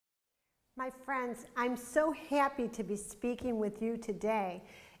My friends, I'm so happy to be speaking with you today.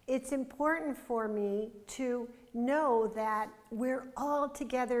 It's important for me to know that we're all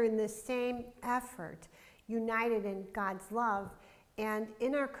together in the same effort, united in God's love and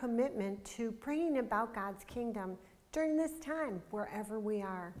in our commitment to bringing about God's kingdom during this time, wherever we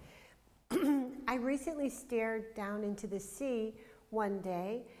are. I recently stared down into the sea one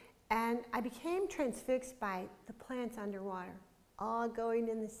day and I became transfixed by the plants underwater, all going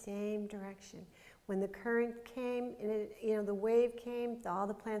in the same direction. When the current came, and the wave came, all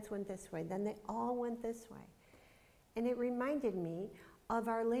the plants went this way. Then they all went this way. And it reminded me of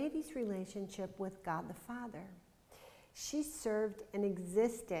Our Lady's relationship with God the Father. She served and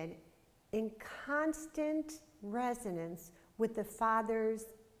existed in constant resonance with the Father's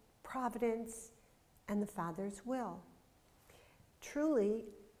providence and the Father's will. Truly,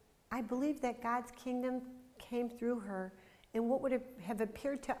 I believe that God's kingdom came through her in what would have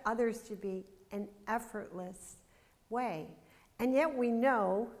appeared to others to be an effortless way. And yet we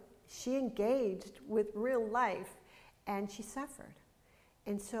know she engaged with real life and she suffered.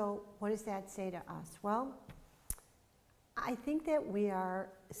 And so what does that say to us? Well, I think that we are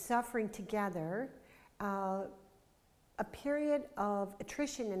suffering together a period of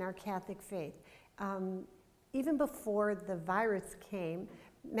attrition in our Catholic faith. Even before the virus came,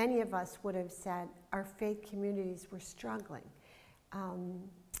 many of us would have said our faith communities were struggling.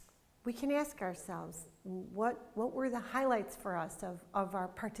 We can ask ourselves, what were the highlights for us of our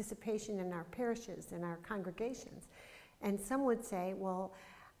participation in our parishes and our congregations? And some would say, well,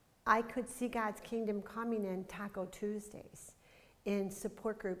 I could see God's kingdom coming in Taco Tuesdays, in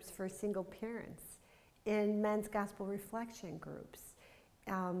support groups for single parents, in men's gospel reflection groups,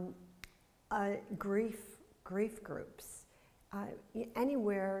 grief groups,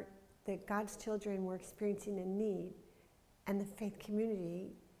 anywhere that God's children were experiencing a need and the faith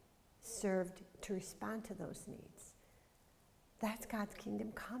community served to respond to those needs. That's God's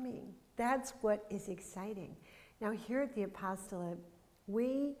kingdom coming. That's what is exciting. Now here at the Apostolate,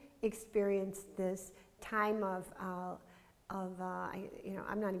 we experience this time of I'm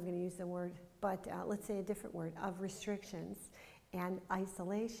not even going to use the word, but let's say a different word, of restrictions and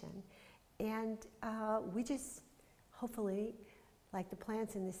isolation. And we just, hopefully, like the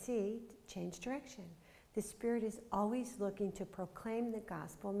plants in the sea, change direction. The Spirit is always looking to proclaim the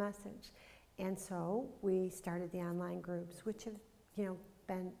gospel message. And so we started the online groups, which have,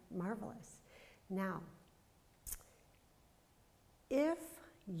 been marvelous. Now, if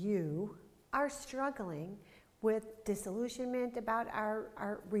you are struggling with disillusionment about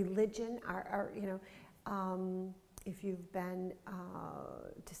our religion, if you've been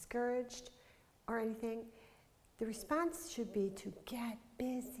discouraged or anything, the response should be to get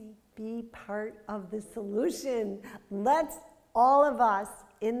busy, be part of the solution. Let's all of us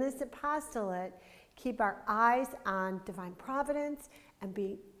in this apostolate keep our eyes on divine providence and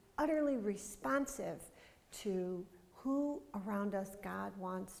be utterly responsive to who around us God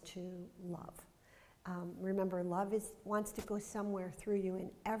wants to love. Remember, love wants to go somewhere through you in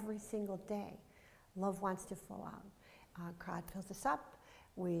every single day. Love wants to flow out. God fills us up,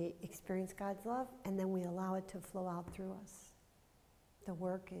 we experience God's love, and then we allow it to flow out through us. The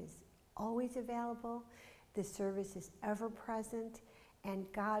work is always available, the service is ever present, and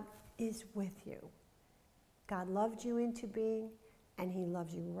God is with you. God loved you into being, and He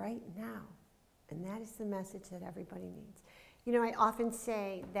loves you right now. And that is the message that everybody needs. I often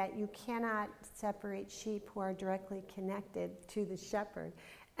say that you cannot separate sheep who are directly connected to the shepherd.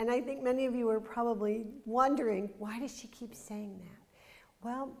 And I think many of you are probably wondering, why does she keep saying that?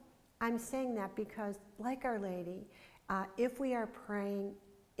 Well, I'm saying that because, like Our Lady, if we are praying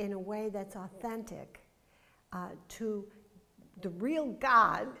in a way that's authentic to the real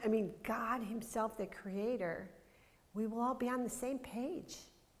God, God Himself, the Creator, we will all be on the same page.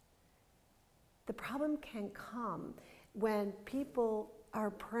 The problem can come when people are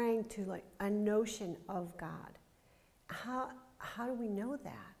praying to a notion of God. How do we know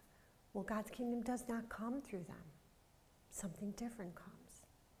that? Well, God's kingdom does not come through them. Something different comes.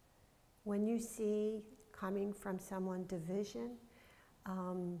 When you see coming from someone division,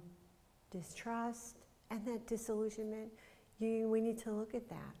 distrust, and that disillusionment, we need to look at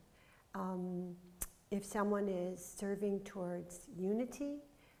that. If someone is serving towards unity,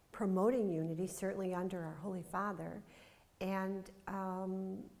 promoting unity, certainly under our Holy Father, and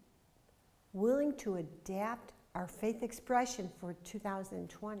willing to adapt our faith expression for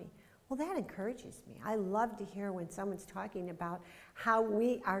 2020. Well, that encourages me. I love to hear when someone's talking about how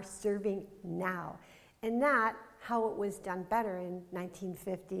we are serving now, and not how it was done better in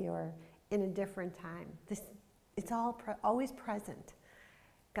 1950 or in a different time. It's always present.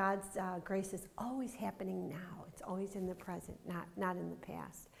 God's grace is always happening now. It's always in the present, not in the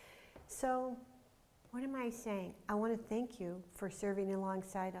past. So what am I saying? I want to thank you for serving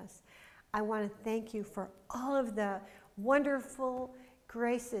alongside us. I want to thank you for all of the wonderful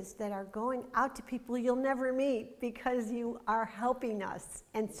graces that are going out to people you'll never meet because you are helping us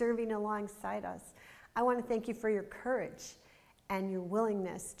and serving alongside us. I want to thank you for your courage and your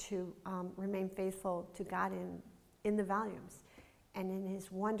willingness to remain faithful to God in the volumes and in his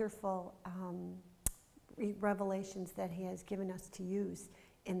wonderful revelations that he has given us to use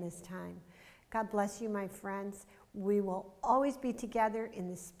in this time. God bless you, my friends. We will always be together in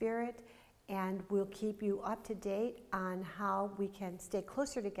the Spirit, and we'll keep you up to date on how we can stay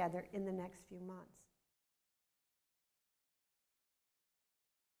closer together in the next few months.